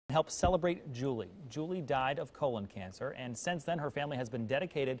Help celebrate Julie. Julie died of colon cancer, and since then her family has been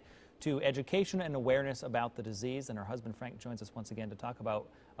dedicated to education and awareness about the disease. And her husband Frank joins us once again to talk about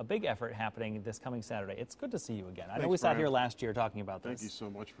a big effort happening this coming Saturday. It's good to see you again. I know we sat here last year talking about this. Thank you so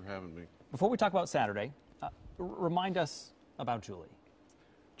much for having me. Before we talk about Saturday, remind us about Julie.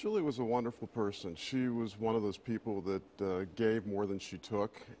 Julie was a wonderful person. She was one of those people that gave more than she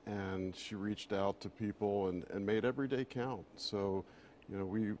took, and she reached out to people and made every day count. So, you know,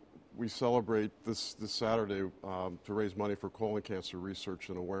 we celebrate this Saturday to raise money for colon cancer research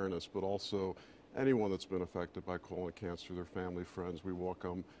and awareness, but also anyone that's been affected by colon cancer, their family, friends. We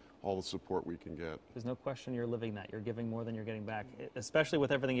welcome all the support we can get. There's no question you're living that. You're giving more than you're getting back, especially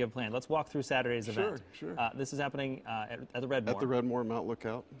with everything you have planned. Let's walk through Saturday's event. Sure. This is happening at the Redmore. At the Redmore Mount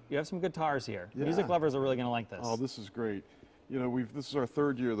Lookout. You have some guitars here. Yeah. Music lovers are really going to like this. Oh, this is great. You know, this is our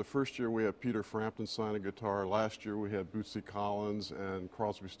third year. The first year we had Peter Frampton sign a guitar. Last year we had Bootsy Collins and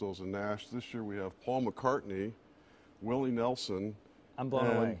Crosby, Stills and Nash. This year we have Paul McCartney, Willie Nelson, I'm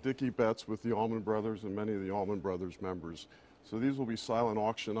blown away. Dickie Betts with the Allman Brothers and many of the Allman Brothers members. So these will be silent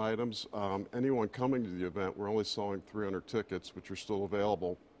auction items. Anyone coming to the event, we're only selling 300 tickets, which are still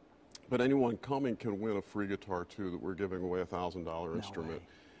available. But anyone coming can win a free guitar too that we're giving away, a $1,000 instrument. Way.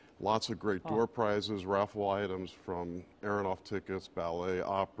 Lots of great door prizes, raffle items from Aronoff tickets, ballet,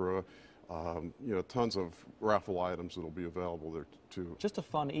 opera, you know, tons of raffle items that'll be available there too. Just a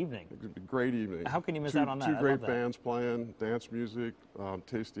fun evening. It's a great evening. How can you miss out on that? Two great bands playing, dance music,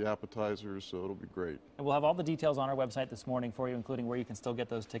 tasty appetizers, so it'll be great. And we'll have all the details on our website this morning for you, including where you can still get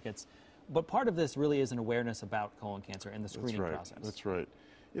those tickets. But part of this really is an awareness about colon cancer and the screening process. That's right.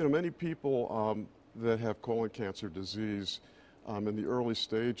 You know, many people that have colon cancer disease, in the early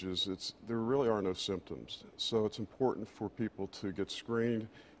stages, there really are no symptoms. So it's important for people to get screened.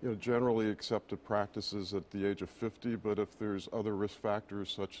 You know, generally accepted practices at the age of 50, but if there's other risk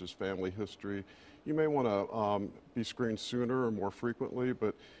factors such as family history, you may want to be screened sooner or more frequently,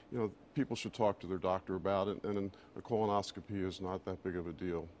 but you know, people should talk to their doctor about it, and a colonoscopy is not that big of a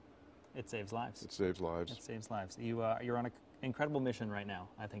deal. It saves lives. It saves lives. It saves lives. You're on an incredible mission right now,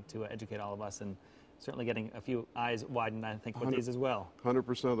 I think, to educate all of us, and certainly getting a few eyes widened, I think, with these as well.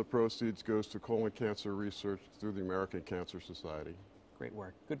 100% of the proceeds goes to colon cancer research through the American Cancer Society. Great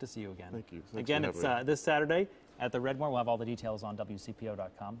work. Good to see you again. Thank you. Again, it's this Saturday at the Redmore. We'll have all the details on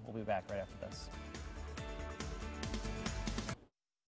WCPO.com. We'll be back right after this.